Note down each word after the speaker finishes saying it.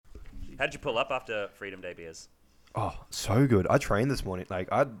How did you pull up after Freedom Day beers? Oh, so good. I trained this morning.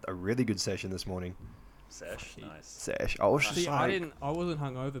 Like, I had a really good session this morning. Sesh, nice. Sesh. I was just See, like... I wasn't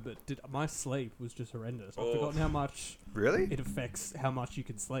hungover, but my sleep was just horrendous. I've Oh. forgotten how much Really? it affects how much you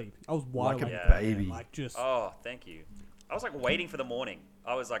can sleep. I was wide Like awake, a man, baby. like just. Oh, thank you. I was like waiting for the morning.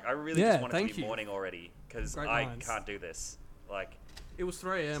 I was like, I really Yeah, just want it to thank be you. morning already because Great I minds. can't do this. Like, It was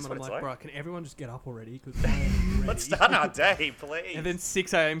 3 a.m. Is this and what I'm it's like, like? bro, can everyone just get up already? Because I'm ready. let's start our day, please. And then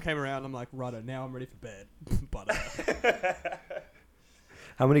 6 a.m. came around. And I'm like, righto, now I'm ready for bed. But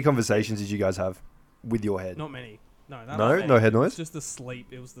How many conversations did you guys have with your head? not many. No, that No? was No head It's noise? just the sleep.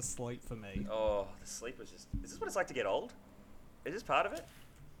 It was the sleep for me. Oh, the sleep was just. Is this what it's like to get old? Is this part of it?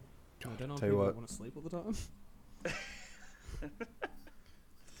 I don't know if Tell you people what. want to sleep all the time.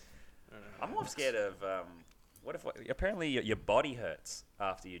 I'm more scared of. What if? Apparently, your body hurts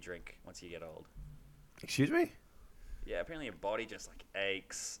after you drink once you get old. Excuse me? Yeah, apparently your body just like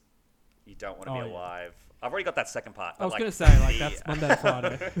aches. You don't want to Oh, be yeah. alive. I've already got that second part. I was but, going to say, like, the- that's Monday to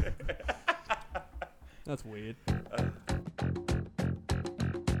Friday. That's weird.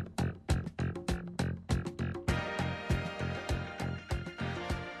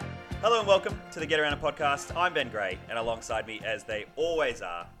 Hello and welcome to the Get Around It podcast. I'm Ben Gray, and alongside me, as they always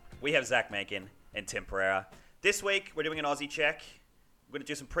are, we have Zach Mankin and Tim Pereira. This week, we're doing an Aussie check. We're going to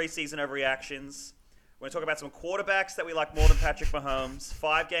do some preseason overreactions. We're going to talk about some quarterbacks that we like more than Patrick Mahomes.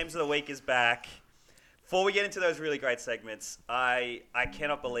 5 games of the week is back. Before we get into those really great segments, I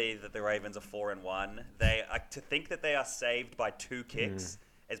cannot believe that the Ravens are 4-1. To think that they are saved by 2 kicks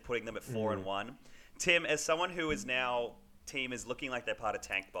is putting them at 4-1. Tim, as someone who is now team is looking like they're part of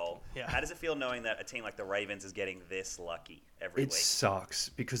Tank Bowl, Yeah. how does it feel knowing that a team like the Ravens is getting this lucky every It week? sucks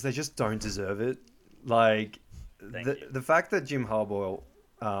because they just don't deserve it. Like, Thank you. the fact that Jim Harbaugh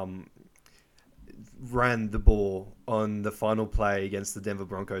ran the ball on the final play against the Denver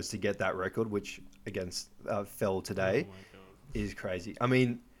Broncos to get that record, which fell today, Oh my God. is crazy. I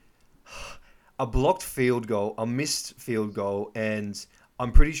mean, a blocked field goal, a missed field goal, and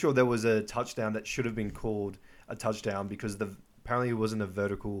I'm pretty sure there was a touchdown that should have been called a touchdown because apparently it wasn't a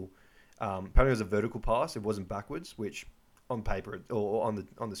vertical. Apparently it was a vertical pass. It wasn't backwards, which on paper or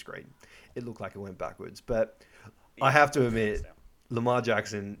on the screen, it looked like it went backwards. But Yeah, I have to admit, touchdown. Lamar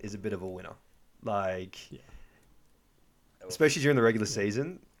Jackson is a bit of a winner. Like, Yeah. especially during the regular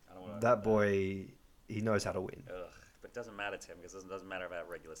season, I don't wanna- that boy, he knows how to win. Ugh, but it doesn't matter, Tim, because it doesn't matter about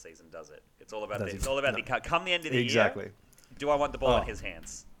regular season, does it? It's all about Does the, it? it's all about No. come the end of the Exactly. year. Do I want the ball in Oh. his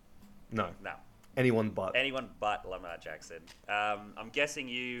hands? No, No. anyone but. Anyone but Lamar Jackson. I'm guessing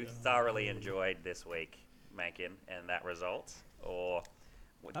you thoroughly enjoyed this week, Mankin, and that result, or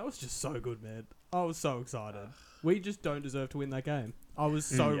That was just so good, man. I was so excited. We just don't deserve to win that game. I was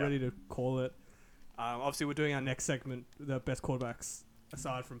so Yeah. ready to call it. Obviously, we're doing our next segment, the best quarterbacks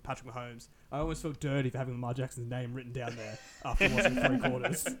aside from Patrick Mahomes. I almost felt dirty for having Lamar Jackson's name written down there after watching 3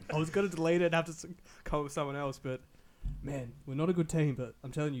 quarters. I was going to delete it and have to come up with someone else, but man, we're not a good team. But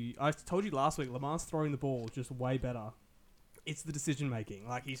I'm telling you, I told you last week, Lamar's throwing the ball just way better. It's the decision making.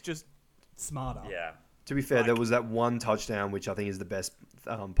 Like, he's just smarter. yeah. To be fair, there Like- was that one touchdown, which I think is the best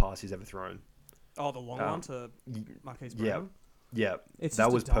pass he's ever thrown. Oh, the long one to Marquise Yeah, Brown? yeah, It's that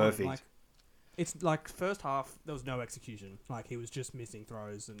just a was dime. perfect. Like, it's like first half there was no execution. Like, he was just missing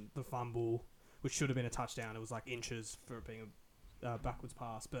throws and the fumble, which should have been a touchdown. It was like inches for it being a backwards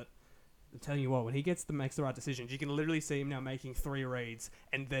pass. But I'm telling you what, when he makes the right decisions, you can literally see him now making 3 reads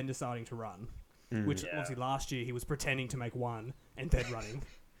and then deciding to run. Which Yeah. obviously last year he was pretending to make 1 and then running.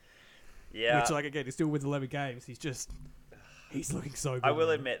 Yeah. Which, like, again, he's still with 11 games. He's looking so good. I will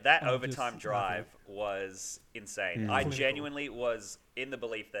man. admit that I'm overtime just drive was insane. Mm. I Clinical. genuinely was in the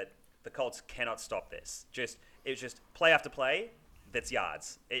belief that the Colts cannot stop this. It was just play after play. That's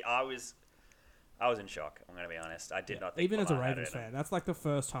yards. I was in shock. I'm going to be honest. I did not think Even as a Lamar had Ravens it in him. fan, that's like the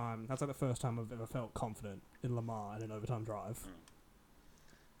first time I've ever felt confident in Lamar in an overtime drive.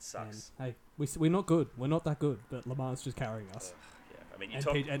 Sucks. And, hey, we're not good. We're not that good, but Lamar's just carrying us. Yeah. I mean,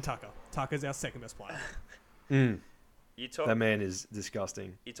 you And Tucker. Tucker's our second best player. talk That man is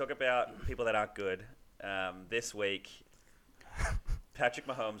disgusting. you talk about people that aren't good. This week, Patrick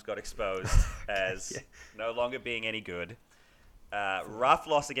Mahomes got exposed as no longer being any good. Rough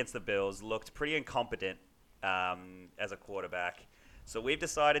loss against the Bills, looked pretty incompetent as a quarterback. So we've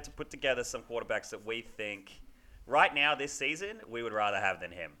decided to put together some quarterbacks that we think right now this season we would rather have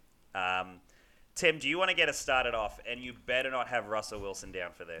than him. Tim, do you want to get us started off? And you better not have Russell Wilson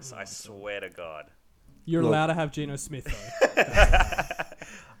down for this. I swear to God. You're Look. allowed to have Geno Smith, though.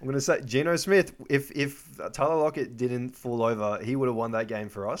 I'm going to say Geno Smith, if Tyler Lockett didn't fall over, he would have won that game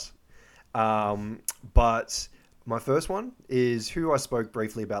for us. But My first one is who I spoke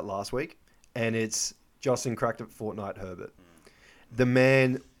briefly about last week, and it's Justin cracked at Fortnite Herbert. The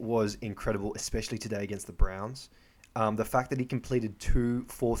man was incredible, especially today against the Browns. The fact that he completed 2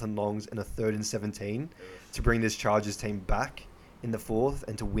 4th and longs and a 3rd and 17 to bring this Chargers team back in the 4th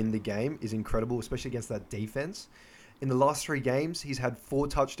and to win the game is incredible, especially against that defense. In the last 3 games, he's had 4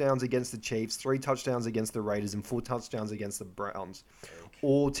 touchdowns against the Chiefs, 3 touchdowns against the Raiders, and 4 touchdowns against the Browns.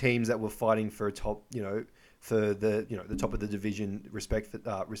 All teams that were fighting for a top, for the the top of the division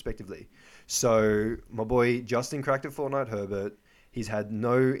respectively. So my boy Justin cracked at Fortnite Herbert. He's had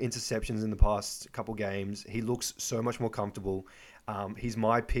no interceptions in the past couple games. He looks so much more comfortable. He's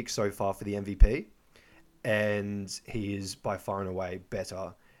my pick so far for the MVP, and he is by far and away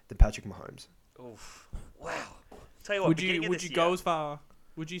better than Patrick Mahomes. Oof. Wow. Tell you what, Would you go as far?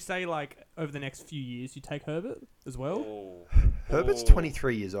 Would you say like over the next few years you take Herbert as well? Oh. Herbert's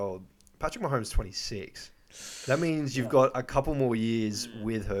 23 years old. Patrick Mahomes 26. That means you've got a couple more years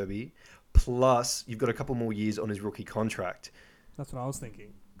with Herbie, plus you've got a couple more years on his rookie contract. That's what I was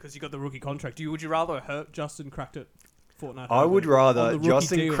thinking. Because you got the rookie contract. Would you rather Justin cracked at Fortnite? I would rather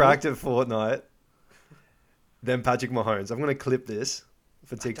Justin deal. cracked at Fortnite than Patrick Mahomes. I'm going to clip this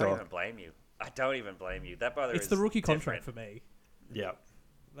for I don't TikTok. even blame you. That brother It's is the rookie different. contract for me. Yeah,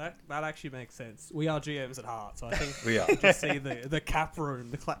 That actually makes sense. We are GMs at heart, so I think we are. you just see the cap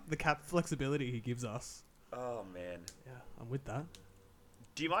room, the cap flexibility he gives us. Oh, man. Yeah, I'm with that.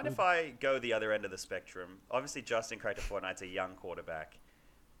 Do you mind if I go the other end of the spectrum? Obviously, Justin Craig Fortnite's a young quarterback.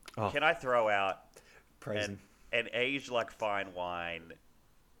 Oh, Can I throw out praise him. an aged like fine wine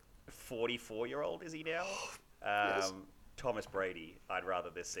 44-year-old, is he now? Yes. Thomas Brady, I'd rather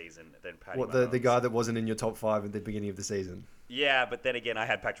this season than Patty What, Mahomes. the guy that wasn't in your top 5 at the beginning of the season? Yeah, but then again, I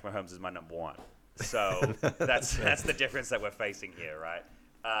had Patrick Mahomes as my number 1. So that's the difference that we're facing here, right?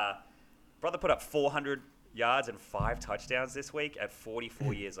 Brother put up 400 yards and 5 touchdowns this week at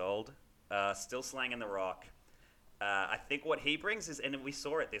 44 years old. Still slanging the rock. I think what he brings is, and we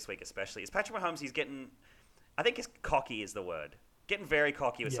saw it this week especially, is Patrick Mahomes, he's getting, I think cocky is the word. Getting very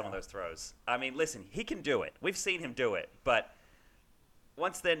cocky with some of those throws. I mean, listen, he can do it. We've seen him do it. But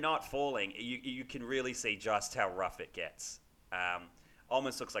once they're not falling, you can really see just how rough it gets.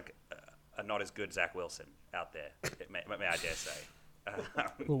 Almost looks like a not as good Zach Wilson out there, may I dare say.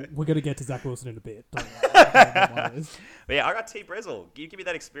 Well, we're going to get to Zach Wilson in a bit. Don't worry. But yeah, I got T. Brizzle. You give me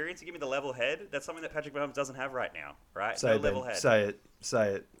that experience. You give me the level head. That's something that Patrick Mahomes doesn't have right now, right? Say No it, level Ben. head. Say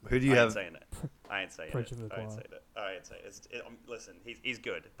it. Who do you I have? ain't saying it. I ain't saying it. Preach of the I ain't choir. saying it. Listen, he's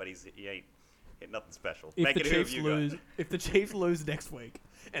good, but he ain't nothing special. If Make the it who Chiefs you lose, got. if the Chiefs lose next week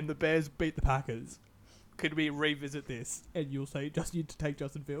and the Bears beat the Packers, could we revisit this and you'll say just you to take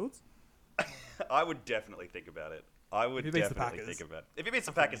Justin Fields? I would definitely think about it. I would If he beats the definitely Packers. think about it. If he beats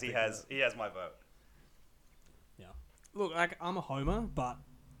the Packers, he has my vote. Yeah. Look, like I'm a homer, but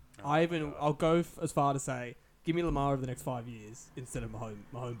Oh my God. I'll go as far to say, give me Lamar over the next 5 years instead of my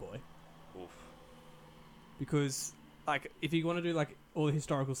homeboy, Oof. because like if you want to do like all the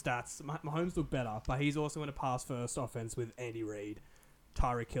historical stats, Mahomes look better, but he's also in a pass first offense with Andy Reid,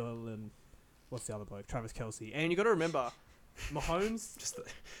 Tyreek Hill, and what's the other bloke, Travis Kelce, and you got to remember, Mahomes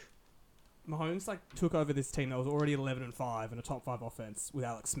Mahomes like took over this team that was already 11-5 and a top 5 offense with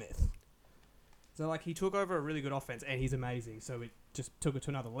Alex Smith. So like he took over a really good offense and he's amazing. So it just took it to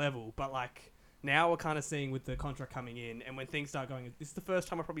another level. But like now we're kind of seeing with the contract coming in and when things start going, this is the first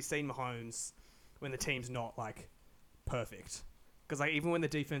time I've probably seen Mahomes when the team's not like perfect. Because like even when the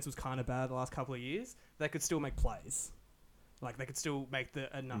defense was kind of bad the last couple of years, they could still make plays. Like they could still make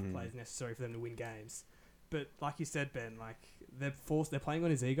the enough plays necessary for them to win games. But like you said, Ben, like they're playing on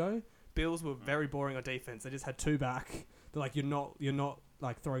his ego. Bills were very boring on defense. They just had 2 back. They're like, you're not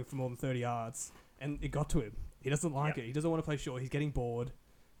like throwing for more than 30 yards, and it got to him. He doesn't like it. He doesn't want to play short. He's getting bored.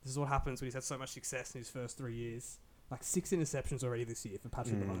 This is what happens when he's had so much success in his first 3 years. Like 6 interceptions already this year for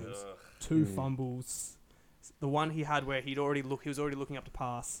Patrick Mahomes. 2 fumbles. The one he had where he was already looking up to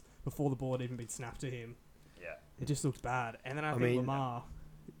pass before the ball had even been snapped to him. Yeah. It just looks bad. And then I think Lamar,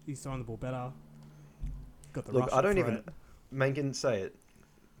 he's throwing the ball better. Got the Look, rushing I don't threat. even. Mankin, say it.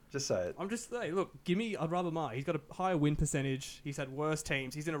 Just say it. I'm just saying, look, I'd rather Lamar. He's got a higher win percentage. He's had worse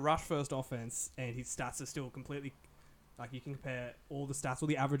teams. He's in a rush-first offense, and his stats are still completely... Like, you can compare all the stats. All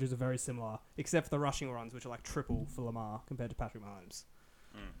the averages are very similar, except for the rushing runs, which are like triple for Lamar compared to Patrick Mahomes.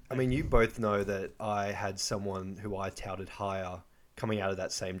 I mean, you both know that I had someone who I touted higher coming out of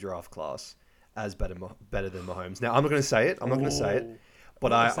that same draft class as better than Mahomes. Now, I'm not going to say it. I'm not going to say it. But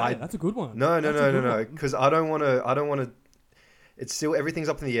That's a good one. No. That's a good one. Because I don't want to. It's still everything's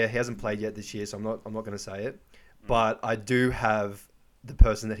up in the air. He hasn't played yet this year, so I'm not going to say it. But I do have the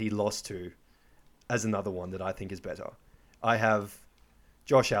person that he lost to as another one that I think is better. I have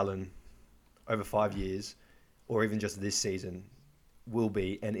Josh Allen over 5 years, or even just this season, will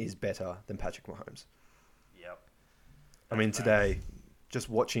be and is better than Patrick Mahomes. Yep. I mean, That's today, just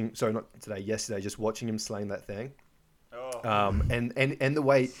watching, sorry, not today, yesterday, just watching him slaying that thing. Oh. And the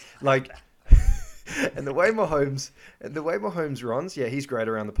way, like, and the way Mahomes runs, yeah, he's great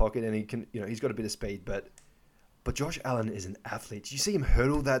around the pocket and he can, he's got a bit of speed, but Josh Allen is an athlete. Did you see him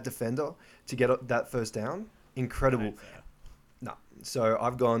hurdle that defender to get that first down? Incredible. No, so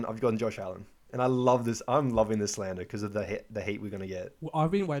I've gone Josh Allen, and I love this. I'm loving this slander because of the heat we're gonna get. Well,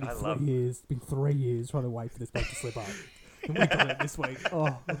 I've been waiting 3 years. It's been 3 years trying to wait for this bloke to slip up. And we got it this week.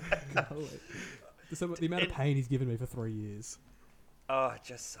 Oh, golly. The amount of pain he's given me for 3 years. Oh, it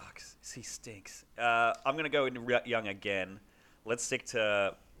just sucks. He stinks. I'm gonna go young again. Let's stick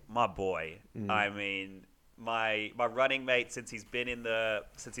to my boy. I mean, my running mate since he's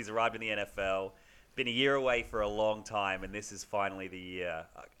arrived in the NFL. Been a year away for a long time, and this is finally the year.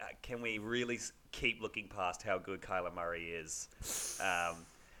 Can we really keep looking past how good Kyler Murray is?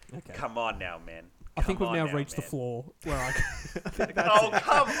 Okay. Come on now, man. I think we've now reached the floor where I think Oh,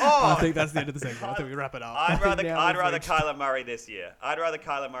 come on! I think that's the end of the segment. I think we wrap it up. I'd rather Kyler Murray this year. I'd rather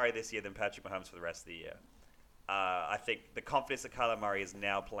Kyler Murray this year than Patrick Mahomes for the rest of the year. I think the confidence that Kyler Murray is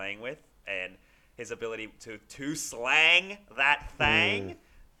now playing with and his ability to slang that thing,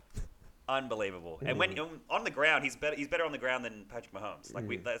 unbelievable. And when on the ground, he's better on the ground than Patrick Mahomes. Like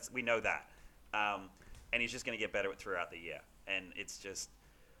we know that, and he's just going to get better throughout the year. And it's just,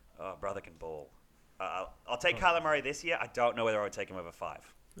 brother can ball. I'll take Kyler Murray this year. I don't know whether I would take him over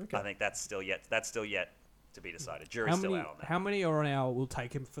 5. Okay. I think that's still yet to be decided. Jury's still out on that. How many are now will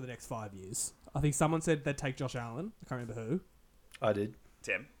take him for the next 5 years? I think someone said they'd take Josh Allen. I can't remember who. I did.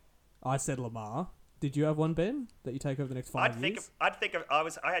 Tim? I said Lamar. Did you have one, Ben, that you take over the next 5 years? I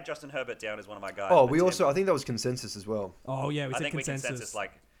had Justin Herbert down as one of my guys. Oh, but I think that was consensus as well. Oh, yeah, we I said think consensus.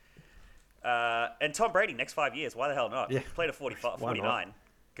 And Tom Brady next 5 years. Why the hell not? Yeah. Played a 49.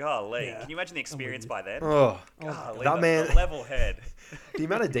 Golly, Yeah. can you imagine the experience by then? Oh, Golly, that man. the level head. The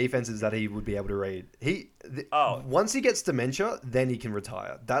amount of defenses that he would be able to read. Once he gets dementia, then he can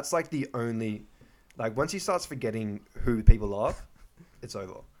retire. That's like the only, once he starts forgetting who people are, it's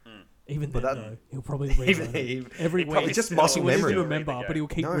over. Even then, though, he'll probably Even relearn every week. probably just muscle memory. He'll remember, but he'll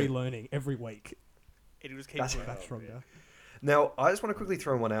keep No. relearning every week. It'll just keep That's getting right. back stronger. Now, I just want to quickly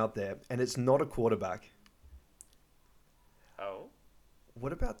throw one out there, and it's not a quarterback. Oh.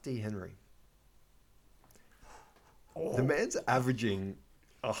 What about D. Henry? The man's averaging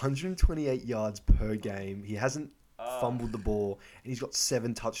 128 yards per game. He hasn't fumbled the ball, and he's got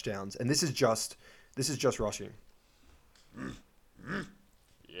 7 touchdowns. And this is just rushing.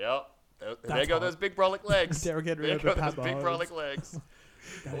 Yep. There That's go hot. those big brolic legs. Derrick Henry There over go Pat those big Mahomes. brolic legs.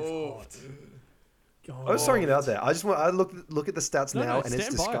 That is Oh. hot. God. I was throwing it out there. I look at the stats No, now, no, and it's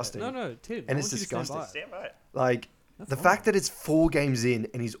stand by it. disgusting. No, Tim. And I it's want you to stand disgusting. by it. Stand by it. Like That's the fine. fact that it's 4 games in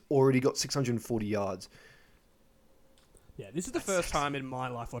and he's already got 640 yards. Yeah, this is the first time in my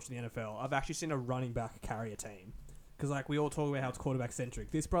life watching the NFL I've actually seen a running back carry a team. Because we all talk about how it's quarterback centric.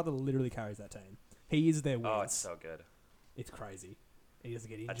 This brother literally carries that team. He is their wins. Oh, it's so good. It's crazy. He doesn't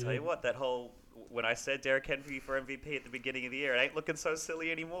get injured. I tell you what, when I said Derrick Henry for MVP at the beginning of the year, it ain't looking so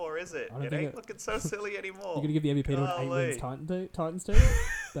silly anymore, is it? I don't It think ain't looking so silly anymore. You're going to give the MVP to an 8 Golly. wins Titans team?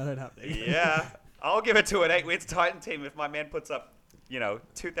 That ain't happening. Yeah, I'll give it to an 8 wins Titan team if my man puts up,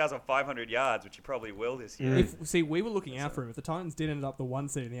 2,500 yards, which he probably will this year. We were looking out for him. If the Titans did end up the 1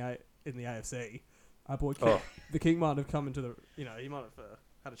 seed in the AFC, our boy the King might have come into the. He might have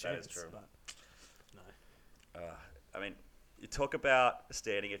had a chance. That is true. But no. I mean, you talk about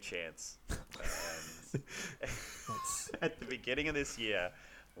standing a chance. At the beginning of this year,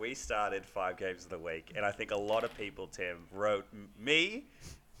 we started 5 games of the week, and I think a lot of people, Tim, wrote me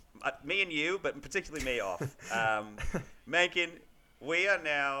and you, but particularly me off. Mankin, we are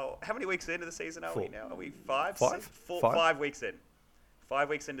now, how many weeks into the season are we 4. now? Are we 5? 5? 5 weeks in. 5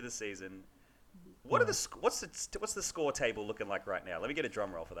 weeks into the season. What's the score table looking like right now? Let me get a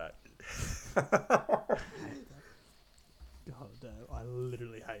drum roll for that. God damn, I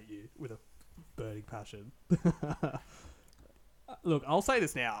literally hate you with a burning passion. Look, I'll say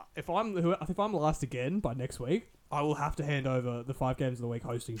this now. If I'm last again by next week, I will have to hand over the 5 games of the week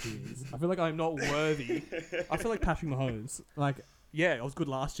hosting to you. I feel like I'm not worthy. I feel like Patrick Mahomes. Yeah, I was good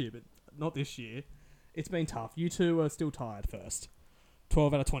last year, but not this year. It's been tough. You two are still tied first.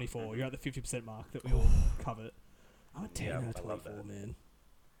 12 out of 24. You're at the 50% mark that we all covered. I'm at 10 out of I love 24, that. man.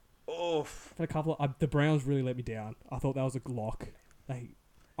 Oof. Had a couple of, the Browns really let me down. I thought that was a lock.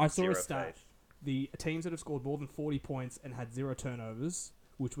 I saw Zero a stat. faith. The teams that have scored more than 40 points and had 0 turnovers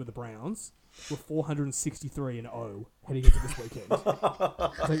which were the Browns, were 463-0 heading into this weekend.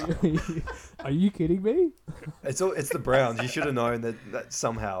 Are you kidding me? It's the Browns. You should have known that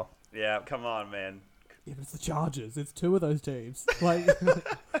somehow. Yeah, come on, man. Yeah, but it's the Chargers. It's two of those teams. Like, so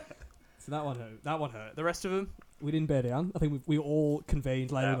that one hurt. That one hurt. The rest of them, we didn't bear down. I think we all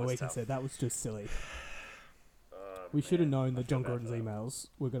convened later That in the was week tough. and said that was just silly. Oh, We should have man, known I that John feel bad Gordon's for them. emails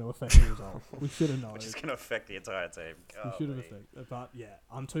were going to affect the result. We should have known. Which is going to affect the entire team. We should have affected. But yeah,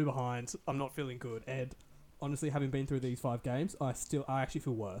 I'm 2 behind. I'm not feeling good. And honestly, having been through these 5 games, I actually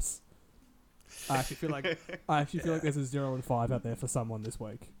feel worse. I actually feel like there's a 0 and 5 out there for someone this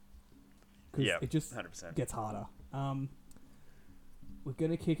week. Because Yeah, it just 100%. gets harder. We're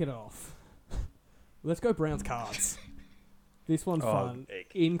gonna kick it off. Let's go Browns Cards. This one's fun.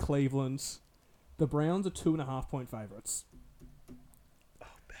 Eek. In Cleveland, the Browns are 2.5-point favorites. Oh,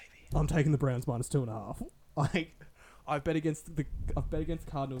 baby. I'm taking the Browns minus 2.5. I've bet against the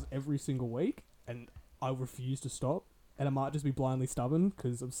Cardinals every single week, and I refuse to stop. And I might just be blindly stubborn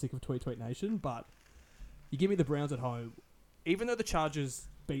because I'm sick of Tweet Nation. But you give me the Browns at home, even though the Chargers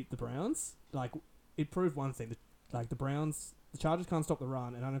beat the Browns, like it proved one thing: the Chargers can't stop the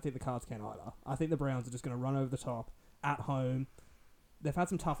run, and I don't think the Cards can either. I think the Browns are just going to run over the top at home. They've had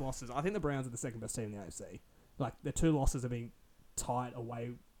some tough losses. I think the Browns are the second best team in the AFC. Like their 2 losses are being tight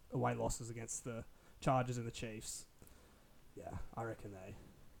away losses against the Chargers and the Chiefs. Yeah, I reckon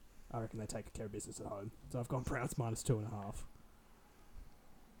they take care of business at home. So I've gone Browns minus 2.5.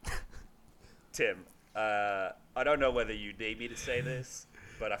 Tim, I don't know whether you need me to say this,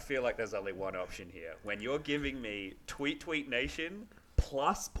 but I feel like there's only one option here. When you're giving me Tweet Nation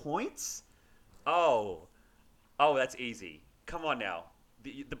plus points, oh, that's easy. Come on now.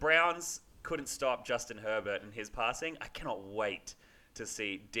 The Browns couldn't stop Justin Herbert and his passing. I cannot wait to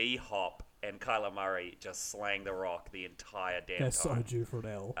see D-Hop and Kyler Murray just slaying the rock the entire damn They're time. so due for an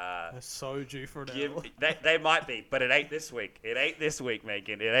L. They're so due for an L. They might be, but it ain't this week. It ain't this week,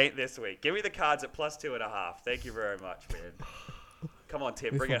 Megan. It ain't this week. Give me the Cards at plus 2.5. Thank you very much, man. Come on,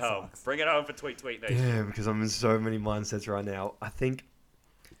 Tim. This Bring it one home. sucks. Bring it home for Tweet Nation. Yeah, because I'm in so many mindsets right now. I think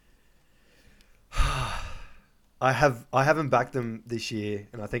I haven't backed them this year,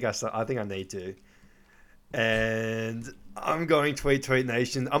 and I think I need to. And I'm going Tweet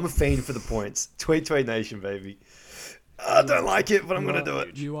Nation. I'm a fiend for the points. Tweet Nation, baby. I don't like it, but I'm gonna do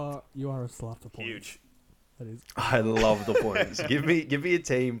it. You are a slut for points. Huge. That is. I love the points. Give me a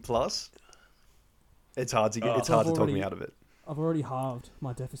team plus. It's hard to I've talk me already- out of it. I've already halved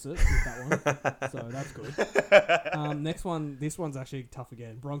my deficit with that one, so that's good. Next one, this one's actually tough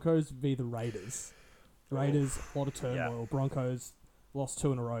again. Broncos v the Raiders. Raiders, a lot of turmoil. Yeah. Broncos lost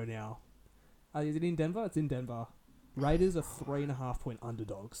 2 in a row now. Is it in Denver? It's in Denver. Raiders are 3.5-point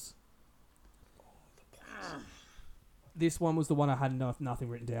underdogs. This one was the one I had nothing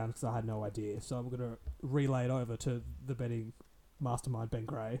written down because I had no idea. So I'm going to relay it over to the betting mastermind, Ben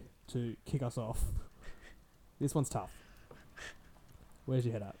Gray, to kick us off. This one's tough. Where's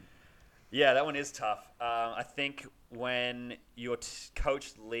your head at? Yeah, that one is tough. I think when your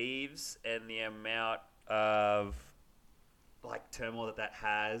coach leaves and the amount of turmoil that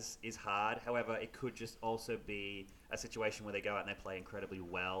has is hard. However, it could just also be a situation where they go out and they play incredibly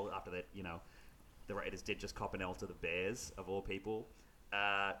well after that. The Raiders did just cop an L to the Bears of all people.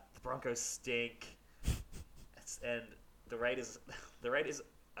 The Broncos stink, and the Raiders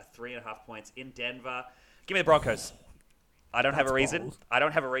are 3.5 points in Denver. Give me the Broncos. I don't have a That's reason. bold. I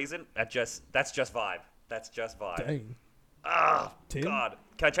don't have a reason. That's just vibe. That's just vibe. Dang. Ah, Tim? God.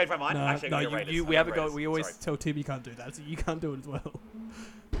 Can I change my mind? No, Actually, I'm gonna Raiders. we I'm gonna haven't got. Raiders. We always Sorry. tell Tim you can't do that, so you can't do it as well.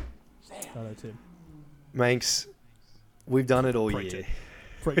 Hello, Tim. Manx, we've done it all Preach year. it.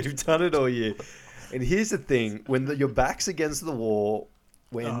 Preach We've done it all year. And here's the thing: when your back's against the wall,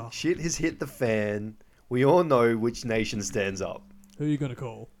 when shit has hit the fan, we all know which nation stands up. Who are you gonna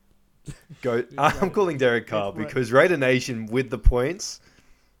call? I'm calling Derek Carr It's Ra- because Raider Nation with the points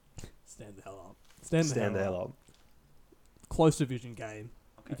Stand the hell up. stand the hell up. Close division game.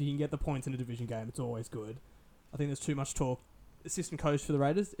 Okay. If you can get the points in a division game, it's always good. I think there's too much talk. Assistant coach for the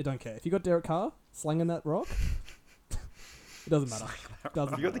Raiders, it don't care. If you got Derek Carr slinging that rock, it doesn't matter. Doesn't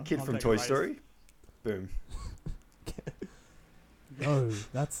Have you got the matter. kid I'm from taking Toy Raiders. Story? Boom. No,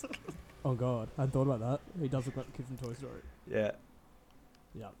 that's. Oh god, I hadn't thought about that. He does look like the kid from Toy Story. Yeah.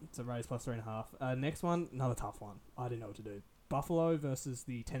 Yeah, it's a Raiders plus 3.5. Next one, another tough one. I didn't know what to do. Buffalo versus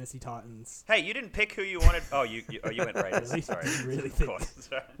the Tennessee Titans. Hey, you didn't pick who you wanted. Oh, you went Raiders. Really? Sorry. You really Of think- course.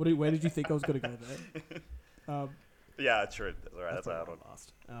 Sorry. Where did you think I was going to go there? Yeah, true. That's all right. That's a hard one.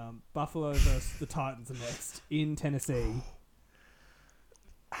 last. Buffalo versus the Titans are next in Tennessee.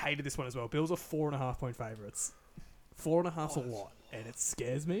 Hated this one as well. Bills are 4.5-point favorites. 4.5's a lot, and it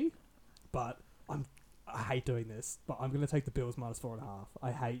scares me. But I hate doing this. But I'm going to take the Bills minus 4.5.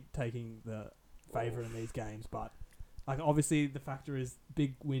 I hate taking the favourite in these games, but like obviously the factor is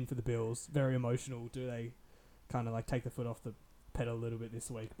big win for the Bills. Very emotional. Do they kind of like take the foot off the pedal a little bit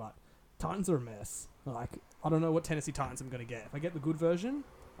this week? But Titans are a mess. Like I don't know what Tennessee Titans I'm going to get. If I get the good version,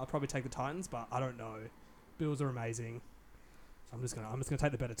 I'll probably take the Titans, but I don't know. Bills are amazing. So I'm just gonna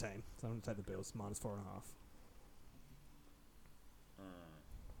take the better team. So I'm gonna take the Bills minus 4.5.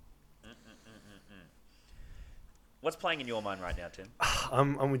 What's playing in your mind right now, Tim?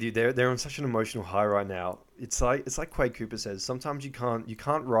 I'm with you. They're on such an emotional high right now. It's like Quade Cooper says. Sometimes you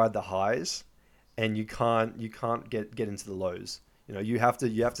can't ride the highs, and you can't get into the lows. You know, you have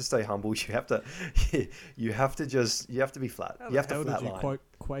to stay humble. You have to be flat. How you have the hell to flat did you line. quote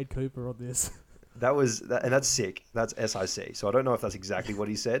Quade Cooper on this? And that's sick. That's SIC. So I don't know if that's exactly what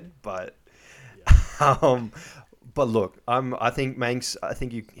he said, but but look, I think Manx. I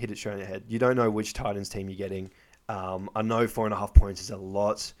think you hit it straight in the head. You don't know which Titans team you're getting. I know 4.5 points is a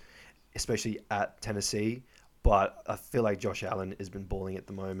lot, especially at Tennessee, but I feel like Josh Allen has been balling at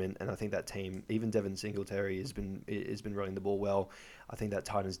the moment, and I think that team, even Devin Singletary, has been running the ball well. I think that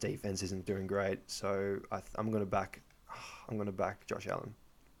Titans defense isn't doing great, so I'm going to back Josh Allen.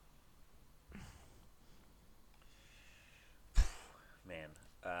 Man,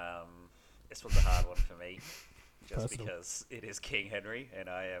 this was a hard one for me, just Personal. because it is King Henry, and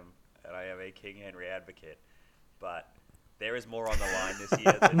I am a King Henry advocate. But there is more on the line this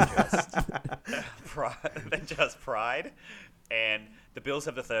year than just pride. And the Bills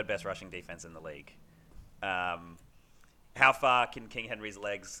have the third best rushing defense in the league. How far can King Henry's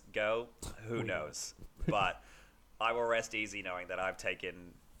legs go? Who knows? But I will rest easy knowing that I've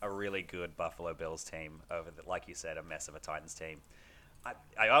taken a really good Buffalo Bills team over, like you said, a mess of a Titans team.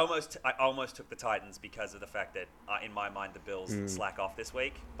 I almost took the Titans because of the fact that, in my mind, the Bills slack off this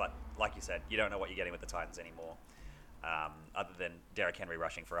week. But like you said, you don't know what you're getting with the Titans anymore, other than Derrick Henry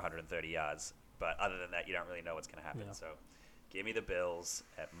rushing for 130 yards. But other than that, you don't really know what's going to happen. Yeah. So give me the Bills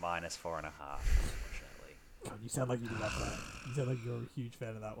at minus 4.5, unfortunately. God, you sound like you love that. You sound like you're a huge fan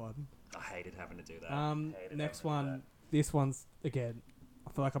of that one. I hated having to do that. Next one. This one's, again,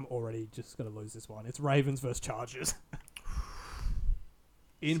 I feel like I'm already just going to lose this one. It's Ravens versus Chargers.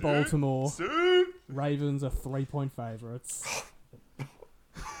 In Baltimore, Ravens are 3-point favourites.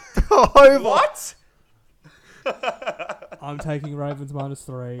 What? I'm taking Ravens minus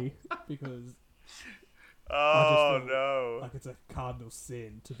 3 because no! Like it's a cardinal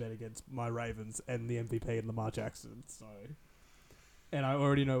sin to bet against my Ravens and the MVP and Lamar Jackson. So, and I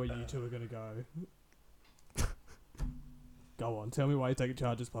already know where you two are going to go. Go on, tell me why you're taking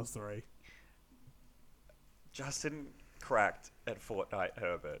Chargers plus 3. Justin cracked at Fortnite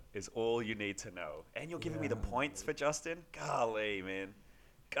Herbert is all you need to know. And you're giving me the points for Justin? Golly, man.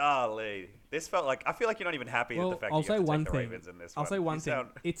 Golly. This felt like... I feel like you're not even happy with the fact that you have to take the Ravens in this one. I'll say one thing.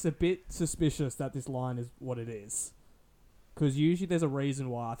 It's a bit suspicious that this line is what it is. Because usually there's a reason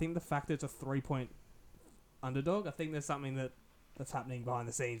why. I think the fact that it's a 3-point underdog, I think there's something that's happening behind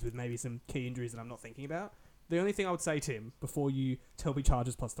the scenes with maybe some key injuries that I'm not thinking about. The only thing I would say, Tim, before you tell me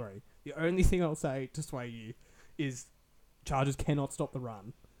Chargers plus 3, the only thing I'll say to sway you is... Chargers cannot stop the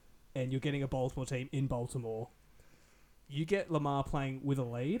run, and you're getting a Baltimore team in Baltimore. You get Lamar playing with a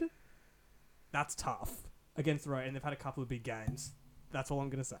lead, that's tough against the road, and they've had a couple of big games. That's all I'm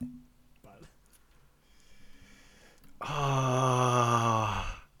going to say. But I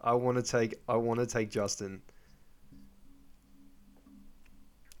want to take Justin.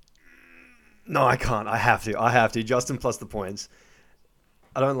 No, I can't. I have to. Justin plus the points.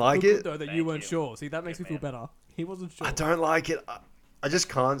 I don't like it. Though that you weren't sure. See, that makes me feel better. He wasn't sure. I don't like it. I just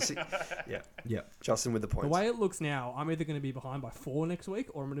can't see. Yeah. Justin with the points. The way it looks now, I'm either going to be behind by 4 next week,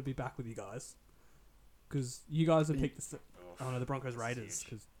 or I'm going to be back with you guys. Because you guys have picked the Broncos Raiders.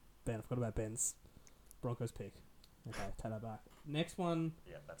 Because Ben, I forgot about Ben's Broncos pick. Okay, take that back. Next one.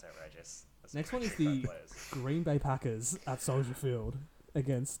 Yeah, that's outrageous. Next one is the Green Bay Packers at Soldier Field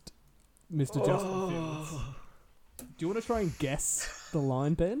against Mr. Justin Fields. Do you want to try and guess the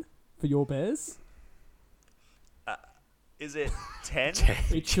line, Ben, for your Bears? Is it 10?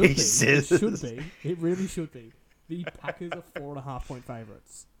 It should be. It should be. It really should be. The Packers are 4.5-point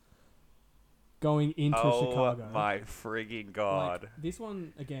favourites going into Chicago. Oh my frigging god! Like, this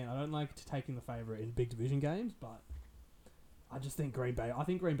one again, I don't like taking the favourite in big division games, but I just think Green Bay. I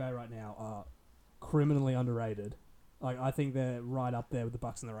think Green Bay right now are criminally underrated. Like I think they're right up there with the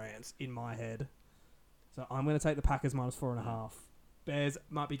Bucks and the Rams in my head. So I'm going to take the Packers minus 4.5. Bears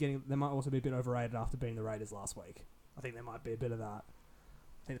might be getting. They might also be a bit overrated after beating the Raiders last week. I think there might be a bit of that.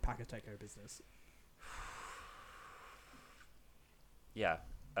 I think the Packers take care of business. Yeah.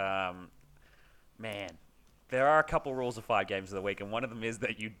 Man, there are a couple rules of 5 games of the week, and one of them is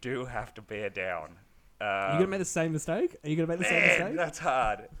that you do have to bear down. Are you gonna make the same mistake? Are you gonna make the same mistake? That's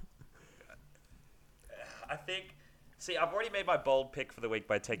hard. I think. See, I've already made my bold pick for the week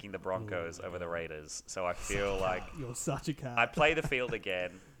by taking the Broncos over the Raiders, so I feel like You're such a cat. I play the field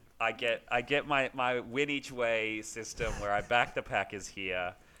again. I get my win each way system where I back the Packers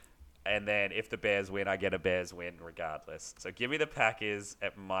here, and then if the Bears win, I get a Bears win regardless. So give me the Packers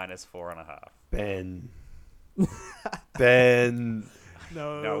at -4.5. Ben.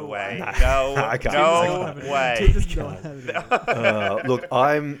 No way. Nah. No, I can't. no way. Tim does not have it. Look,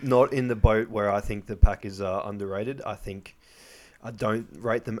 I'm not in the boat where I think the Packers are underrated. I think I don't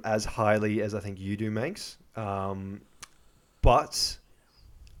rate them as highly as I think you do, Manx. But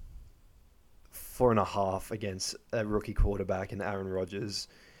 4.5 against a rookie quarterback and Aaron Rodgers.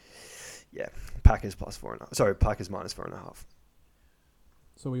 Yeah, Packers +4.5. Sorry, Packers -4.5.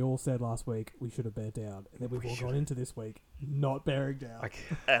 So we all said last week we should have bared down, and then we've all gone into this week not bearing down.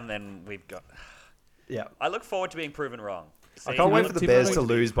 And then we've got. Yeah. I look forward to being proven wrong. I can't wait for the Tim Bears and to I-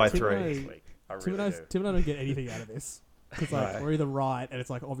 lose by Tim 3. and I- This week. I Tim really and I don't get anything out of this. Because Right. we're either right, and it's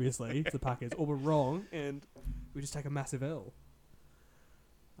like, obviously, it's the Packers, or we're wrong, and we just take a massive L.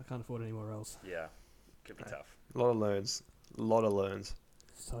 I can't afford any more L's. Yeah, could be tough. A lot of learns. A lot of learns.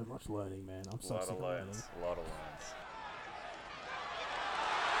 So much learning, man. I'm A so lot sick of of learning. learns. A lot of learns.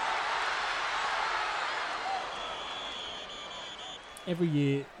 Every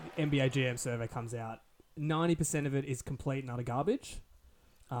year, the NBA GM survey comes out. 90% of it is complete and utter garbage.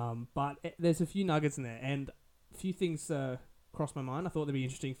 But there's a few nuggets in there, and a few things crossed my mind. I thought they'd be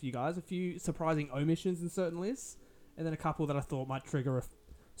interesting for you guys. A few surprising omissions in certain lists, and then a couple that I thought might trigger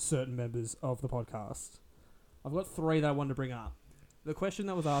certain members of the podcast. I've got 3 that I wanted to bring up. The question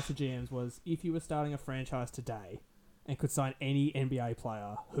that was asked to GMs was, if you were starting a franchise today and could sign any NBA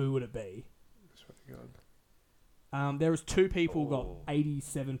player, who would it be? There was 2 people got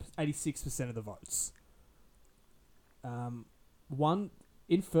 86% of the votes. One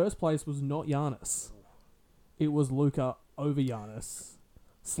in first place was not Giannis. It was Luka over Giannis.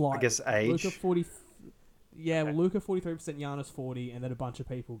 Slight. I guess age. Luka 40. Yeah, well, Luka 43%, Giannis 40, and then a bunch of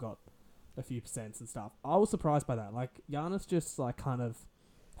people got a few percents and stuff. I was surprised by that. Like Giannis just like kind of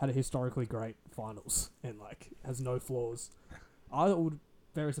had a historically great finals and like has no flaws. I would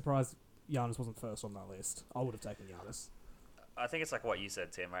very surprised Giannis wasn't first on that list. I would have taken Giannis. I think it's like what you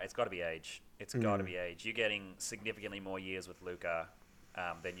said, Tim, right? It's got to be age. It's got to be age. You're getting significantly more years with Luka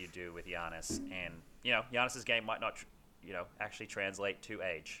than you do with Giannis. And, Giannis's game might not, actually translate to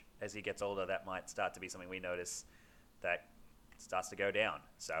age. As he gets older, that might start to be something we notice that starts to go down.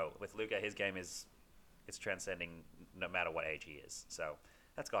 So with Luka, his game it's transcending no matter what age he is. So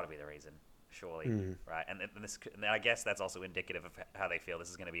that's got to be the reason, surely, right? And I guess that's also indicative of how they feel this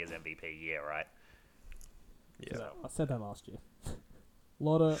is going to be his MVP year, right? Yeah. So, I said that last year. a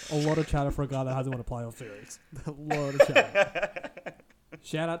lot of chatter for a guy that hasn't won a playoff series. A lot of chatter.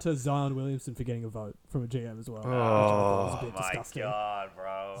 Shout out to Zion Williamson for getting a vote from a GM as well. Oh, which I thought was a bit My disgusting. God,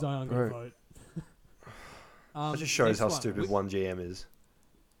 bro. Zion got a vote. That just shows next how one. stupid one GM is.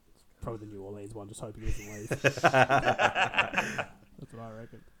 Probably the New Orleans one, just hoping he doesn't leave. That's what I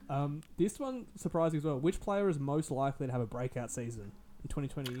reckon. This one surprising as well. Which player is most likely to have a breakout season in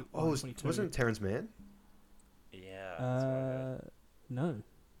 2020 or 2022? Wasn't it Terrence Mann? Yeah. That's what I heard. No.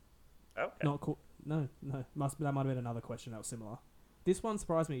 Okay. Not cool. No. That might have been another question that was similar. This one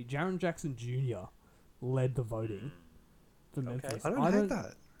surprised me. Jaren Jackson Jr. led the voting for Memphis. I don't hate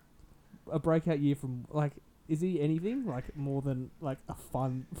that. A breakout year from is he anything more than a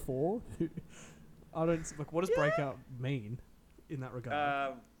fun 4? I don't what does breakout mean in that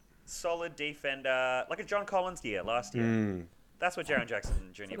regard? Solid defender, like a John Collins year last year. That's what Jaren Jackson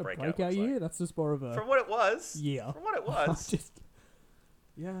Jr. Is that a breakout breakout looks year? like. That's just more of a From what it was. year. From what it was.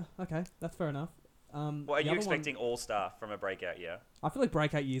 Yeah. Okay, that's fair enough. What are you expecting all-star from a breakout year? I feel like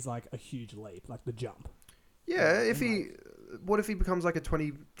breakout year is like a huge leap, like the jump. Yeah, what if he becomes like a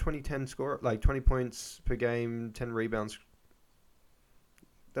 20-10 scorer, like 20 points per game, 10 rebounds?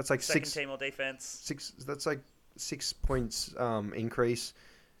 That's like Second team all defense. That's like 6 points increase,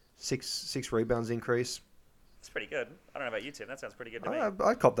 six rebounds increase. It's pretty good. I don't know about you, Tim. That sounds pretty good to me.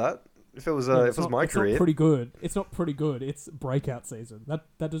 I'd cop that if it was Yeah, if it was my it's career. not pretty good. It's not pretty good. It's breakout season.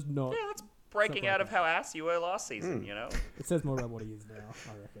 That does not. Yeah, that's breaking out of how ass you were last season, you know? It says more about what he is now,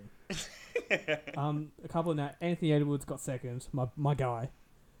 I reckon. A couple of now. Anthony Edwards got second. My guy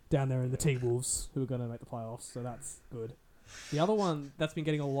down there in the T-Wolves who are going to make the playoffs. So that's good. The other one that's been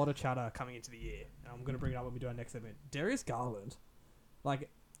getting a lot of chatter coming into the year, and I'm going to bring it up when we do our next segment, Darius Garland.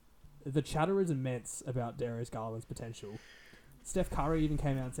 The chatter is immense about Darius Garland's potential. Steph Curry even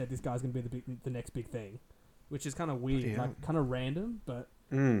came out and said this guy's going to be the next big thing, which is kind of weird, Yeah. like kind of random. But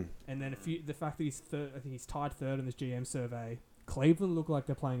Mm. and then the fact that he's third, I think he's tied third in this GM survey. Cleveland look like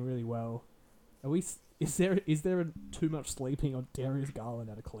they're playing really well. Are we? Is there too much sleeping on Darius Garland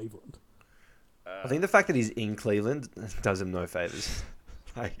out of Cleveland? I think the fact that he's in Cleveland does him no favors.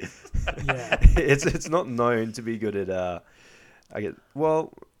 Like, Yeah. it's not known to be good at. I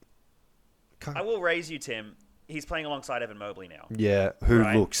will raise you, Tim. He's playing alongside Evan Mobley now, yeah, who Right.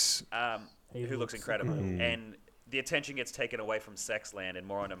 who He looks looks incredible, Mm. and the attention gets taken away from Sexland and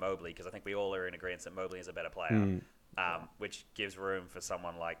more onto Mobley because I think we all are in agreement that Mobley is a better player, Mm. which gives room for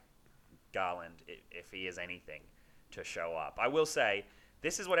someone like Garland, if he is anything, to show up. I will say,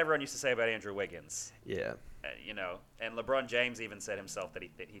 this is what everyone used to say about Andrew Wiggins. Yeah. And LeBron James even said himself that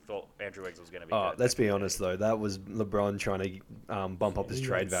he thought Andrew Wiggins was going to be Oh, good. let's be honest though. That was LeBron trying to bump up his He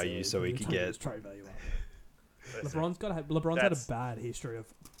trade was, value so he he could took get. his trade value up. Listen, LeBron's had a That's- bad history of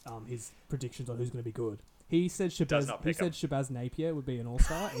his predictions on who's going to be good. He said Does not pick up. Shabazz Napier would be an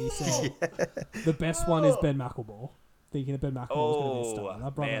all-star, and he said the best one is Ben McElmore. Thinking that Ben McElmore was going to be a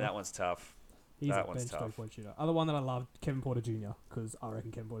star. Oh, man, that one's tough. He's that a one's bench tough. three-point shooter. Other one that I loved, Kevin Porter Jr., because I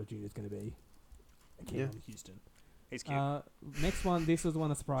reckon Kevin Porter Jr. is going to be a king Yeah. on Houston. He's cute. Next one, this was the one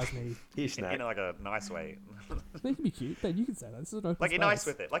that surprised me. He's in snack. like a nice way. He can be cute. Ben, you can say that. This is an open Like, you're space. nice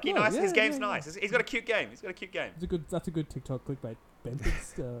with it. Like, you're No, nice. yeah, His game's yeah, yeah. nice. He's got a cute game. That's a good TikTok clickbait. Ben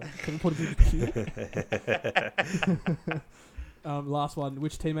thinks Kevin Porter Jr. is cute. Last one.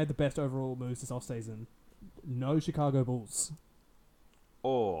 Which team made the best overall moves this offseason? No Chicago Bulls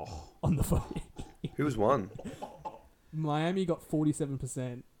Oh. on the voting. Who's won? Miami got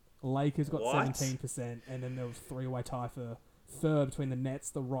 47%. Lakers got What? 17%. And then there was three-way tie for third between the Nets,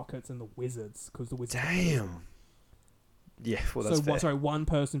 the Rockets, and the Wizards. Because the Wizards. Damn. Yeah, well that's fair. One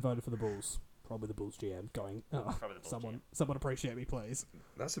person voted for the Bulls. Probably the Bulls GM going, oh, Probably the Bulls someone appreciate me, please.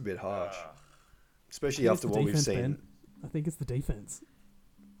 That's a bit harsh, Uh, especially I think it's after the what we've defense, seen. Ben. I think it's the defense.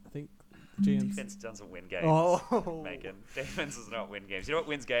 I think GM's. defense doesn't win games. Oh, Megan. Defense does not win games. You know what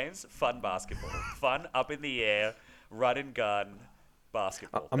wins games? Fun basketball. Fun, up in the air, run and gun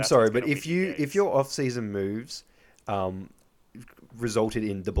basketball. I'm That's sorry, what's but gonna if win you if games. your off-season moves resulted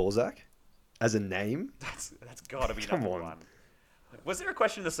in DeBalzac as a name, That's got to be Come number on. one. Was there a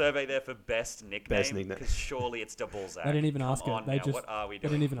question in the survey there for best nickname? Best nickname. Because surely it's Balzac. they didn't even Come ask it. on They now, just. what are we They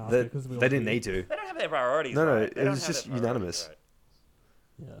doing? didn't even ask they, it because they didn't need to. They don't have their priorities No, no, right. it They don't was have just their priorities unanimous.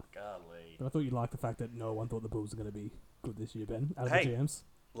 right. Yeah, Golly. but I thought you liked the fact that no one thought the Bulls were going to be good this year, Ben. Out of Hey, the GMs,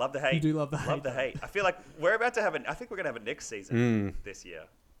 Love the hate. you do love the Love hate. the though. hate. I feel like we're about to have I think we're going to have a Knicks season this year.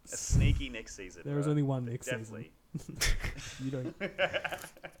 A sneaky Knicks season. There is bro. only one Knicks Definitely. season. You don't.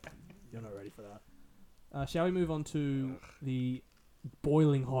 You're not ready for that. Shall we move on to the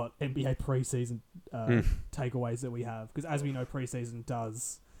boiling hot NBA preseason takeaways that we have? Because as we know, preseason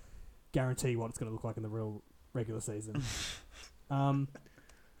does guarantee what it's going to look like in the real regular season.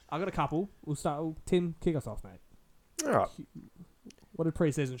 I got a couple. We'll start. Tim, kick us off, mate. All right. What did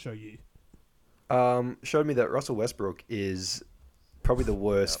preseason show you? Showed me that Russell Westbrook is probably the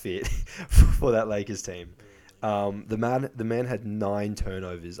worst fit for that Lakers team. The man had 9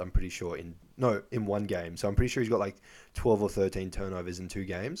 turnovers. I'm pretty sure in one game. So I'm pretty sure he's got like 12 or 13 turnovers in 2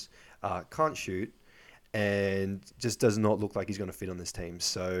 games. Can't shoot, and just does not look like he's going to fit on this team.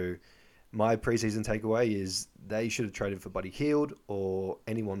 So my preseason takeaway is they should have traded for Buddy Hield or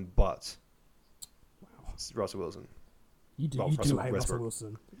anyone but Russell Wilson. You do, Well, you do Russell hate Russell Westbrook.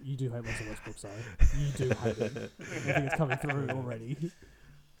 Wilson. You do hate Russell Westbrook, sorry. You do hate him. I think it's coming through already.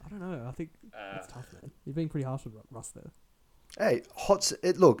 I don't know. I think it's tough, man. You're being pretty harsh with Russ there. Hey,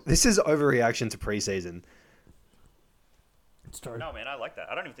 look, this is overreaction to preseason. It's true. No, man, I like that.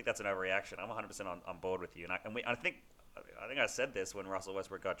 I don't even think that's an overreaction. I'm 100% on board with you. And I think I said this when Russell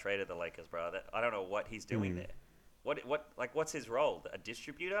Westbrook got traded to the Lakers, bro. That I don't know what he's doing there. What's his role? A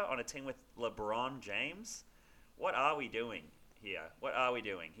distributor on a team with LeBron James? What are we doing here? What are we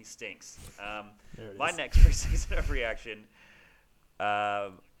doing? He stinks. There it My is. next preseason overreaction.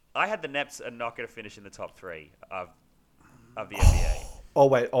 I had the Nets are not going to finish in the top 3 of the NBA. Oh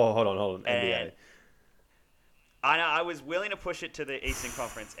wait, hold on, NBA. And I was willing to push it to the Eastern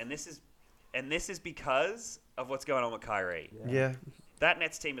Conference, and this is because of what's going on with Kyrie. Yeah. That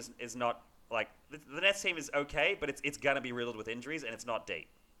Nets team is not like the Nets team is okay, but it's gonna be riddled with injuries, and it's not deep.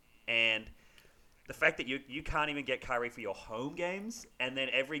 And the fact that you can't even get Kyrie for your home games, and then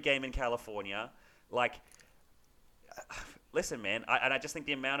every game in California, like, listen, man, I just think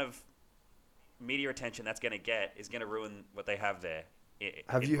the amount of media attention that's gonna get is gonna ruin what they have there.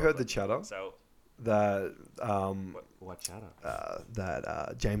 Have in you heard Brooklyn. the chatter So that what chatter?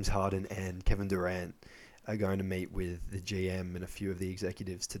 that James Harden and Kevin Durant are going to meet with the GM and a few of the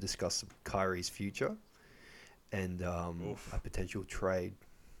executives to discuss Kyrie's future and a potential trade.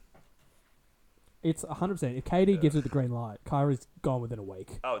 It's 100%. If KD gives it the green light, Kyrie's gone within a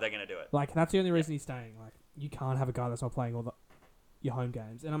week. Oh, they're going to do it. Like, that's the only reason he's staying. Like, you can't have a guy that's not playing all your home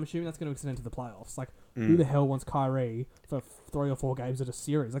games. And I'm assuming that's going to extend to the playoffs. Like, who the hell wants Kyrie for 3 or 4 games at a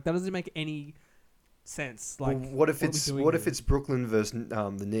series? Like, that doesn't make any sense. Like, well, what if it's Brooklyn versus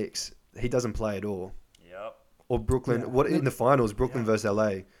the Knicks? He doesn't play at all. Yep. Or Brooklyn. In the finals? Brooklyn versus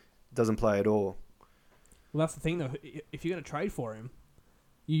LA doesn't play at all. Well, that's the thing though. If you're going to trade for him,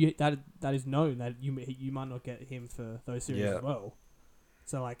 that is known that you might not get him for those series as well.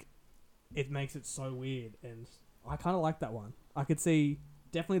 So like, it makes it so weird, and I kind of like that one. I could see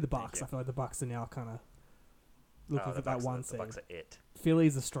definitely the Bucks. I feel like the Bucks are now kind of looking for that one seed. The Bucks are it.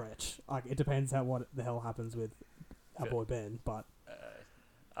 Philly's a stretch. Like, it depends what the hell happens with our boy Ben, but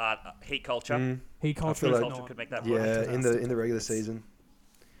heat culture. Heat culture could make that push. Yeah, in the regular season.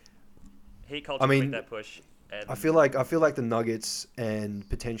 Heat culture could make that push. And I feel like the Nuggets and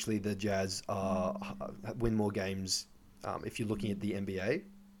potentially the Jazz win more games if you're looking at the NBA.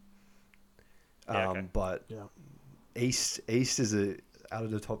 But East is out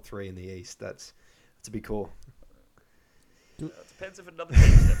of the top 3 in the East. That's a big call. It depends if another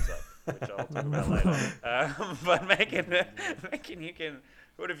team steps up, which I'll talk about later. But Megan, you can.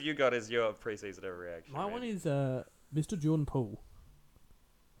 What have you got as your preseason overreaction? My one is Mr. Jordan Poole.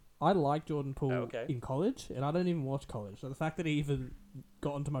 I like Jordan Poole in college, and I don't even watch college. So the fact that he even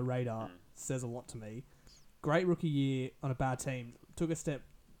got onto my radar says a lot to me. Great rookie year on a bad team. Took a step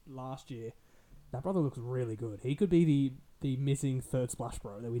last year. That brother looks really good. He could be the missing third splash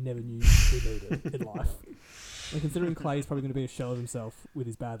bro that we never knew we needed in life. And considering Clay's probably going to be a shell of himself with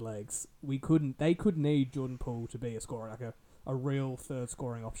his bad legs, they could need Jordan Poole to be a scorer, like a real third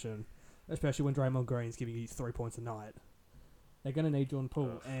scoring option, especially when Draymond Green's giving you 3 points a night. They're going to need Jordan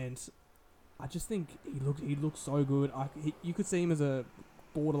Poole, and I just think he looks so good. You could see him as a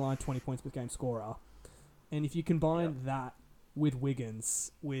borderline 20 points per game scorer, and if you combine that with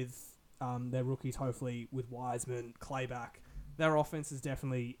Wiggins, with their rookies, hopefully with Wiseman, Clayback, their offense is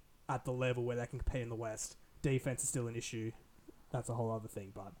definitely at the level where they can compete in the West. Defense is still an issue. That's a whole other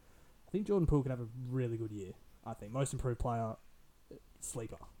thing, but I think Jordan Poole could have a really good year. I think most improved player,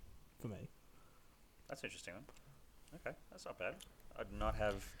 sleeper for me. That's an interesting one. Okay, that's not bad. I'd not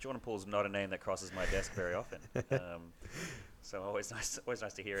have Jordan Poole's not a name that crosses my desk very often. So always nice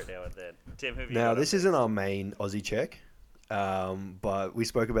to hear it now and then. Tim, who have you got? Now this isn't our main Aussie check, but we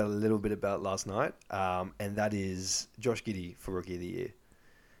spoke about it a little bit about last night, and that is Josh Giddey for Rookie of the Year.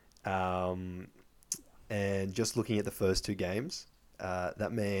 And just looking at the first 2 games,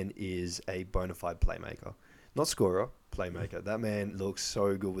 that man is a bona fide playmaker, not scorer, playmaker. That man looks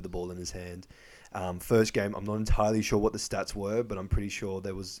so good with the ball in his hand. First game, I'm not entirely sure what the stats were, but I'm pretty sure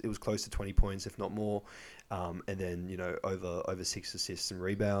it was close to 20 points, if not more. And then over 6 assists and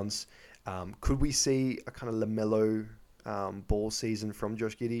rebounds. Could we see a kind of LaMelo ball season from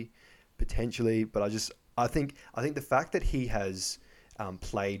Josh Giddey? Potentially, but I think the fact that he has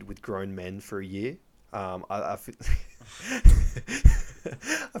played with grown men for a year, I feel.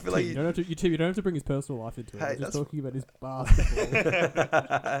 I feel like you don't have to bring his personal life into it. Hey, We're just talking about his basketball.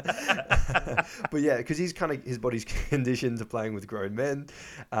 But yeah, because his body's conditioned to playing with grown men,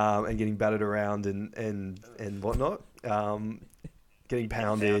 and getting battered around and whatnot, getting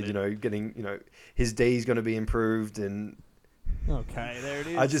pounded. His D's going to be improved, and okay, there it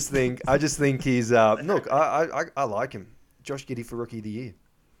is. I just think he's look. I like him. Josh Giddey for Rookie of the Year.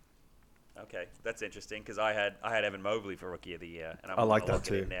 Okay, that's interesting because I had Evan Mobley for Rookie of the Year, and I like that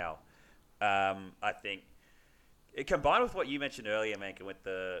too. Now, I think it combined with what you mentioned earlier, Mankin, with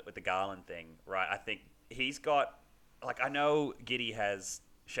the Garland thing, right? I think he's got I know Giddey has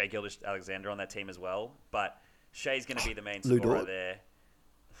Shai Gilgeous-Alexander on that team as well, but Shai's going to be the main scorer there.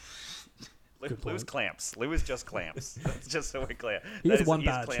 Lou was clamps. Lou was just clamps. That's just so we're clear. He has one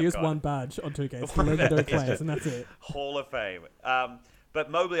badge on 2 games. Legendary clamps, and that's it. Hall of Fame. But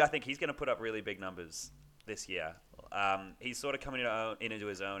Mobley, I think he's going to put up really big numbers this year. He's sort of coming into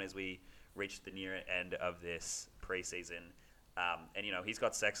his own as we reach the near end of this preseason. And, he's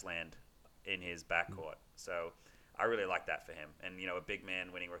got Sexland in his backcourt. So I really like that for him. And, a big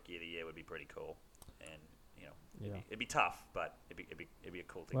man winning Rookie of the Year would be pretty cool. And, it'd be tough, but it'd be a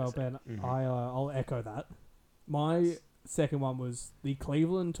cool thing to see. Well, Ben, I'll echo that. My second one was the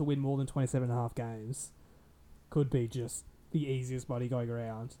Cleveland to win more than 27.5 games could be just the easiest money going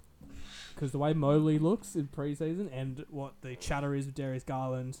around, because the way Mobley looks in preseason and what the chatter is with Darius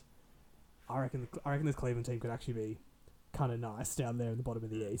Garland, I reckon this Cleveland team could actually be kind of nice down there in the bottom of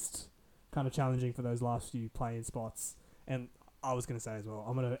the East. kind of challenging for those last few playing spots. And I was going to say as well,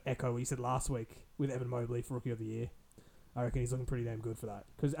 I'm going to echo what you said last week with Evan Mobley for Rookie of the Year. I reckon he's looking pretty damn good for that.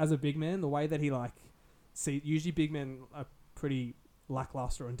 Because as a big man, the way that he usually big men are pretty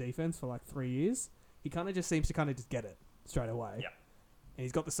lackluster on defense for 3 years. He kind of just seems to just get it straight away. Yeah. And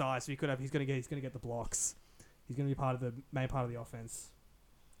he's got the size, so he's going to get the blocks. He's going to be part of the main part of the offense.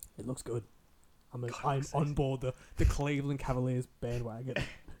 It looks good. I'm on board the Cleveland Cavaliers bandwagon.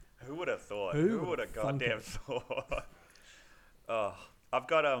 Who would have thought? Who Who would have goddamn thought? Oh, I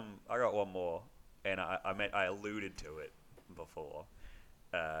got one more, and I alluded to it before.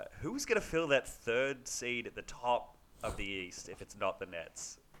 Who's gonna fill that third seed at the top of the East if it's not the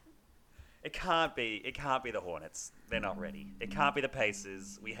Nets? It can't be the Hornets. They're not ready. It can't be the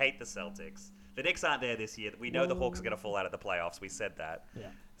Pacers. We hate the Celtics. The Knicks aren't there this year. We know the Hawks are gonna fall out of the playoffs. We said that. Yeah.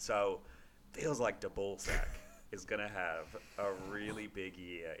 So, feels like DeBulsac is gonna have a really big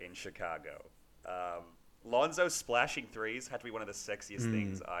year in Chicago. Lonzo splashing threes had to be one of the sexiest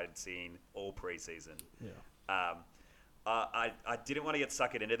things I'd seen all preseason. Yeah. I didn't want to get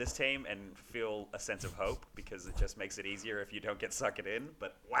suckered into this team and feel a sense of hope because it just makes it easier if you don't get suckered in.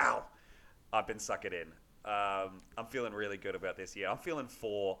 But wow, I've been suckered in. I'm feeling really good about this year. I'm feeling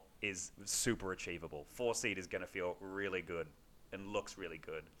 4 is super achievable. 4 seed is going to feel really good and looks really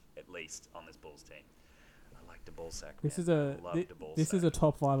good, at least on this Bulls team. I like DeBulsac. This is a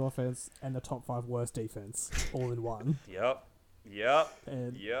top 5 offense and the top 5 worst defense all in one. Yep.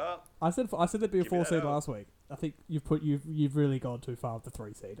 And Yep. I said there'd be a Give me 4 that seed out. last week. I think you've really gone too far with the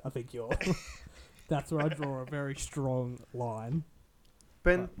 3 seed. I think you're. That's where I draw a very strong line.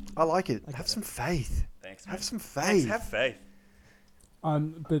 Ben, I like it. I get Have it. some faith. Thanks, man. Have some Thanks, faith. have faith.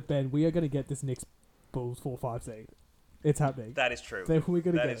 But Ben, we are going to get this Knicks Bulls 4-5 seed. It's happening. That is true. Then we're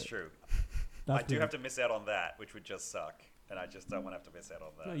going to That get is it. true. That's I do good. have to miss out on that, which would just suck. And I just don't want to have to miss out on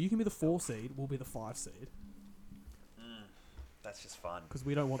that. No, you can be the 4 seed. We'll be the 5 seed That's just fun. because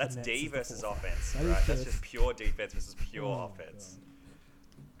we don't want That's the Nets D as the versus 4th. offense, That is right? That's just- just pure defense versus pure Oh, offense.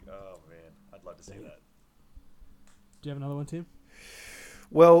 Oh, man. I'd love to see that. Do you have another one, Tim?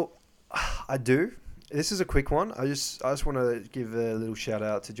 Well, I do. This is a quick one. I just want to give a little shout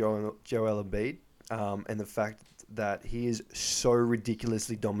out to Joel Embiid and the fact that he is so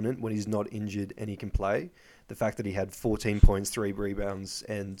ridiculously dominant when he's not injured and he can play. The fact that he had 14 points, 3 rebounds,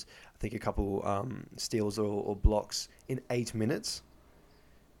 and I think a couple steals or blocks in 8 minutes.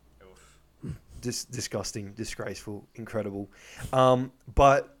 Oof. Disgusting, disgraceful, incredible.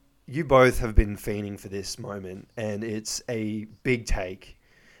 But you both have been fiending for this moment, and it's a big take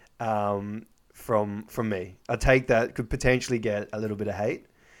from me. A take that could potentially get a little bit of hate.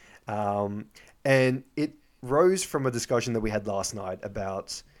 And it rose from a discussion that we had last night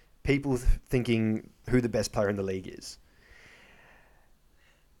about people thinking who the best player in the league is.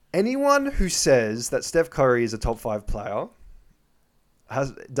 Anyone who says that Steph Curry is a top 5 player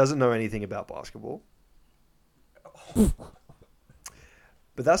doesn't know anything about basketball.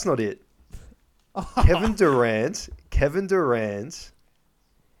 But that's not it. Kevin Durant,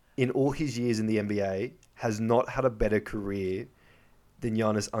 in all his years in the NBA, has not had a better career than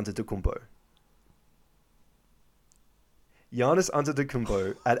Giannis Antetokounmpo. Giannis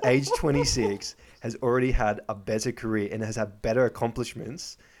Antetokounmpo, at age 26, has already had a better career and has had better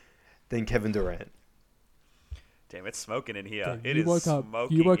accomplishments than Kevin Durant. Damn, it's smoking in here. Damn, It you is woke up.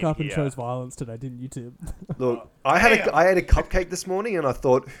 smoking You woke in up and here. chose violence today, didn't you, Tim? Look, I had a cupcake this morning and I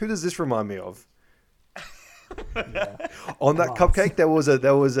thought, who does this remind me of? Yeah. On that Nice. cupcake, there was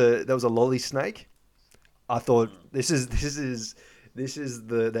a lolly snake. I thought this is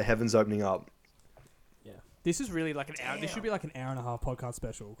the heavens opening up. Yeah. This is really like an hour. This should be like an hour and a half podcast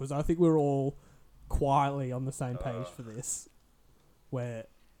special because I think we're all quietly on the same page for this. Where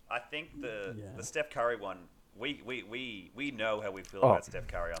I think the Yeah. Steph Curry one, we know how we feel Oh. about Steph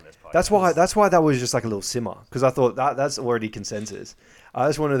Curry on this podcast. That's why that was just like a little simmer, because I thought that's already consensus. I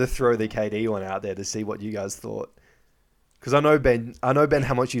just wanted to throw the KD one out there to see what you guys thought, because I know Ben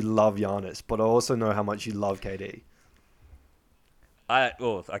how much you love Giannis, but I also know how much you love KD.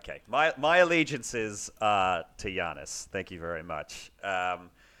 Okay. My allegiances are to Giannis. Thank you very much.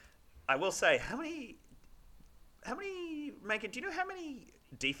 I will say, how many, Megan, do you know how many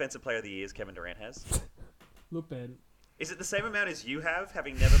Defensive Player of the Years Kevin Durant has? look, Ben. Is it the same amount as you have,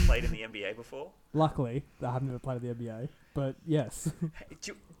 having never played in the NBA before? Luckily, I have never played in the NBA, but yes.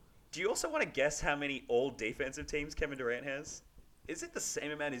 Do you also want to guess how many all defensive teams Kevin Durant has? Is it the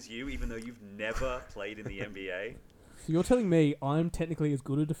same amount as you, even though you've never played in the NBA? So you're telling me I'm technically as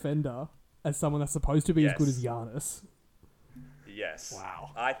good a defender as someone that's supposed to be as good Yes. as Giannis? Yes.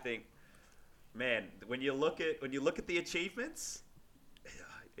 Wow.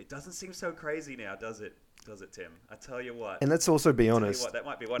 It doesn't seem so crazy now, does it? Does it, Tim? I tell you what. And let's also be Tell you honest. what, that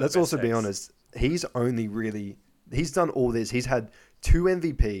might be one Let's of the best also be takes. honest. He's done all this. He's had 2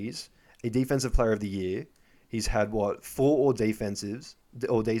 MVPs, a Defensive Player of the Year. He's had 4 defensive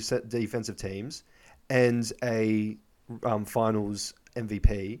teams, and a Finals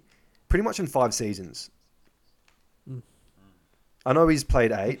MVP, pretty much in 5 seasons. I know he's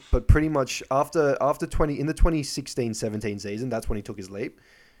played 8, but pretty much after 20 in the 2016-17 season, that's when he took his leap.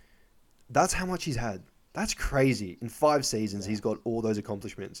 That's how much he's had. That's crazy. In 5 seasons, he's got all those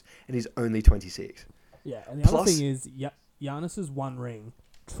accomplishments, and he's only 26. Yeah, and the other Plus- thing is, Giannis's 1 ring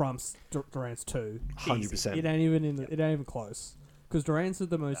trumps Durant's 2. 100%. It ain't even close. Because Durant's is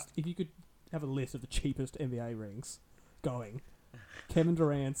the most. If you could have a list of the cheapest NBA rings going, Kevin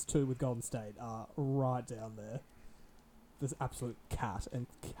Durant's 2 with Golden State are right down there. This absolute cat and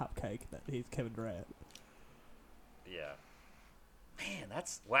cupcake that is Kevin Durant. Yeah. Man,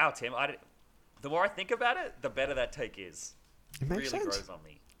 that's... Wow, Tim. The more I think about it, the better that take is. It makes really sense. grows on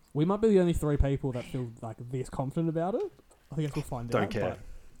me. We might be the only 3 people that feel like this confident about it. I guess we'll find Don't out. care.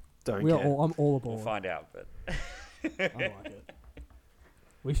 Don't We are care. I'm all aboard. We'll find out, but... I like it.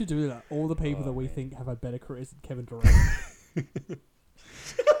 We should do that. All the people that we man. think have had better careers than Kevin Durant.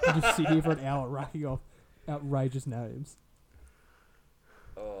 And just sit here for an hour racking off outrageous names.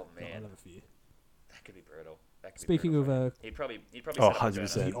 Oh, God, I man. love a few. That could be brutal. That could be Speaking brutal of for him. He'd probably Oh, set up a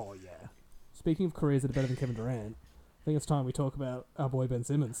 100%. donut. oh yeah. Speaking of careers that are better than Kevin Durant, I think it's time we talk about our boy Ben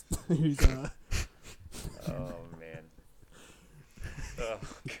Simmons, who's Oh, man. Oh,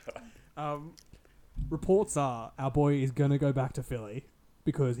 God. reports are our boy is gonna go back to Philly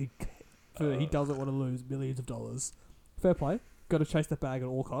because he doesn't want to lose millions of dollars. Fair play. Got to chase that bag at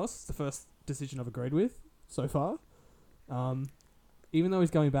all costs. It's the first decision I've agreed with so far. Even though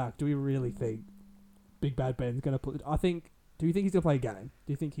he's going back, do we really think Big Bad Ben's gonna put? Do you think he's gonna play a game?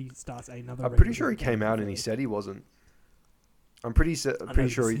 Do you think he starts another? I'm pretty regular sure he game came for out and he Philly? said he wasn't. I'm pretty sure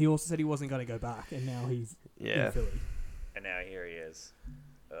he also said he wasn't going to go back, and now he's Yeah. in Philly. And now here he is.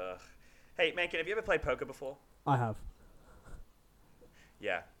 Ugh. Hey, Mankin, have you ever played poker before? I have.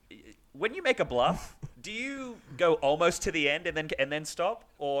 Yeah. When you make a bluff, do you go almost to the end and then stop?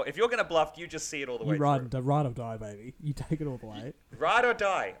 Or if you're going to bluff, do you just see it all the way You through? ride or die, baby. You take it all the way. Ride or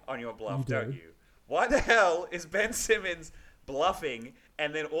die on your bluff, You do. don't you? Why the hell is Ben Simmons bluffing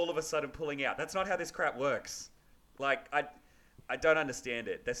and then all of a sudden pulling out? That's not how this crap works. Like, I don't understand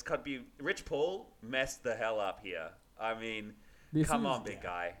it. This could be... Rich Paul messed the hell up here. I mean, come on, big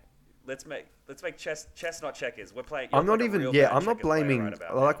guy. Let's make chess not checkers. We're playing... I'm not like a even. real Yeah, bad I'm not checkers player blaming. right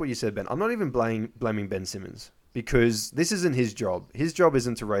about I like now. what you said, Ben. I'm not even blaming Ben Simmons because this isn't his job. His job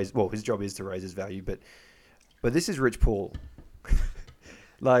isn't to raise. Well, his job is to raise his value, but this is Rich Paul.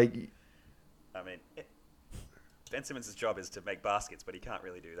 Like, I mean, Ben Simmons' job is to make baskets, but he can't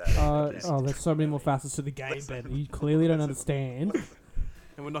really do that. There's so many more facets to the game, Ben. You clearly don't understand,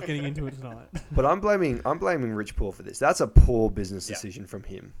 and we're not getting into it tonight. but I'm blaming Rich Paul for this. That's a poor business Yeah. decision from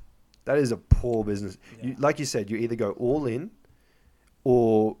him. That is a poor business. Yeah. Like you said, you either go all in,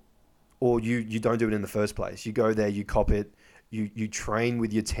 or you don't do it in the first place. You go there, you cop it, you train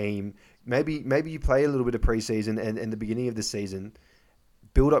with your team. Maybe you play a little bit of preseason and the beginning of the season,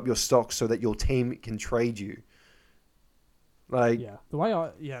 build up your stocks so that your team can trade you. Like, The way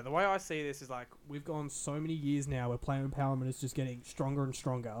I see this is like we've gone so many years now where player empowerment is just getting stronger and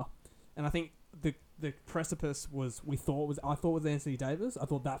stronger, and I think the precipice I thought was Anthony Davis. I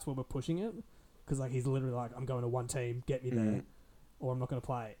thought that's where we're pushing it because like he's literally like I'm going to one team, get me there, or I'm not going to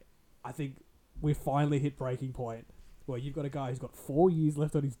play. I think we finally hit breaking point where you've got a guy who's got 4 years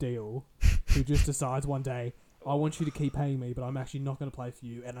left on his deal who just decides one day, I want you to keep paying me, but I'm actually not going to play for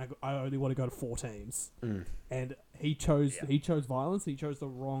you, and I only want to go to 4 teams. And he chose violence. He chose the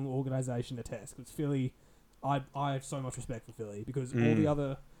wrong organization to test. Because Philly, I have so much respect for Philly because all the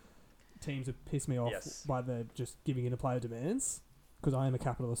other teams have pissed me off Yes. by their just giving in to player demands. Because I am a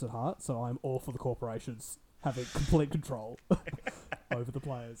capitalist at heart, so I'm all for the corporations having complete control over the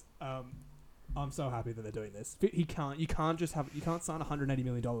players. I'm so happy that they're doing this. You can't sign $180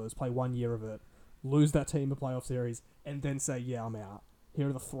 million, play 1 year of it, lose that team a playoff series, and then say, yeah, I'm out. Here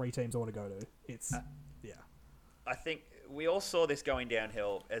are the 3 teams I want to go to. It's, I think we all saw this going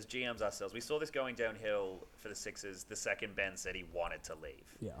downhill as GMs ourselves. We saw this going downhill for the Sixers the second Ben said he wanted to leave.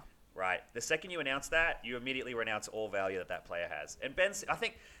 yeah. Right? The second you announce that, you immediately renounce all value that player has. And Ben's, I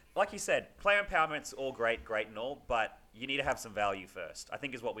think, like you said, player empowerment's all great and all, but you need to have some value first, I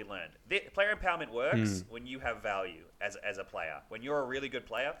think is what we learned. Player empowerment works when you have value as a player. When you're a really good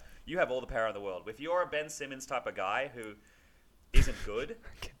player, you have all the power in the world. If you're a Ben Simmons type of guy who isn't good,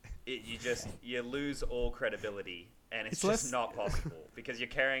 you lose all credibility, and it's It's just less- not possible because you're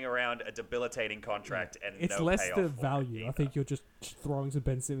carrying around a debilitating contract and It's no less payoff the for it value. I either. think you're just throwing some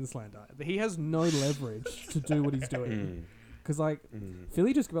Ben Simmons slander. He has no leverage to do what he's doing. Because,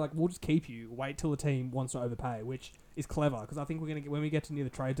 Philly just go like, we'll just keep you. Wait till the team wants to overpay, which is clever. Because I think we're gonna when we get to near the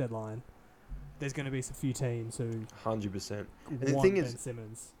trade deadline, there's going to be a few teams who 100%. And the want thing Ben is,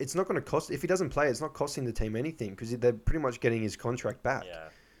 Simmons. it's not going to cost. If he doesn't play, it's not costing the team anything because they're pretty much getting his contract back. Yeah.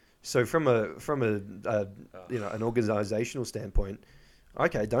 So from a an organizational standpoint,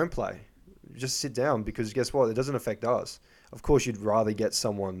 okay, don't play, just sit down because guess what? It doesn't affect us. Of course, you'd rather get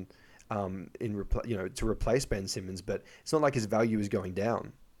someone to replace Ben Simmons, but it's not like his value is going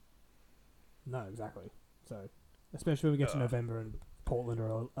down. No, exactly. So, especially when we get to November and Portland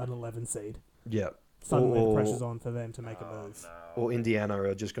are an 11 seed. Yeah. Suddenly the Or- pressure's on for them to make a move. No. Or Indiana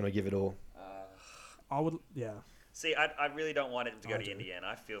are just going to give it all. I would, yeah. See, I really don't want him to go I to do. Indiana.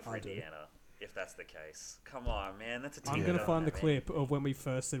 I feel for I do. Indiana if that's the case. Come on, man. That's a team. I'm that going to don't find the have any- clip of when we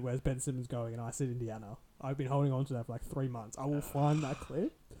first said, where's Ben Simmons going? And I said Indiana. I've been holding on to that for like 3 months. I will find that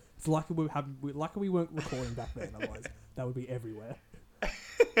clip. It's lucky we weren't recording back then. Otherwise, that would be everywhere. But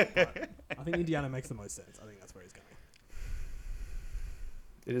I think Indiana makes the most sense. I think that's where he's going.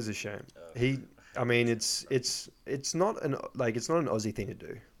 It is a shame. It's not an Aussie thing to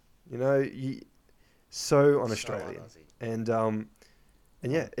do. You know, so un-Australian. un-Aussie.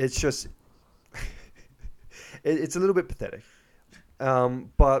 And yeah, it's just it's a little bit pathetic.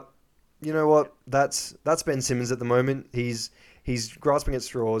 But you know what? That's Ben Simmons at the moment. He's grasping at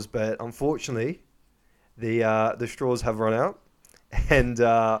straws, but unfortunately, the straws have run out, and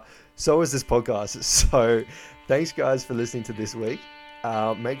so is this podcast. So thanks guys for listening to this week.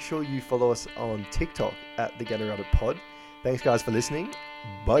 Make sure you follow us on TikTok at the Get Around It Pod. Thanks guys for listening.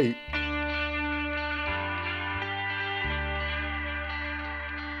 Bye.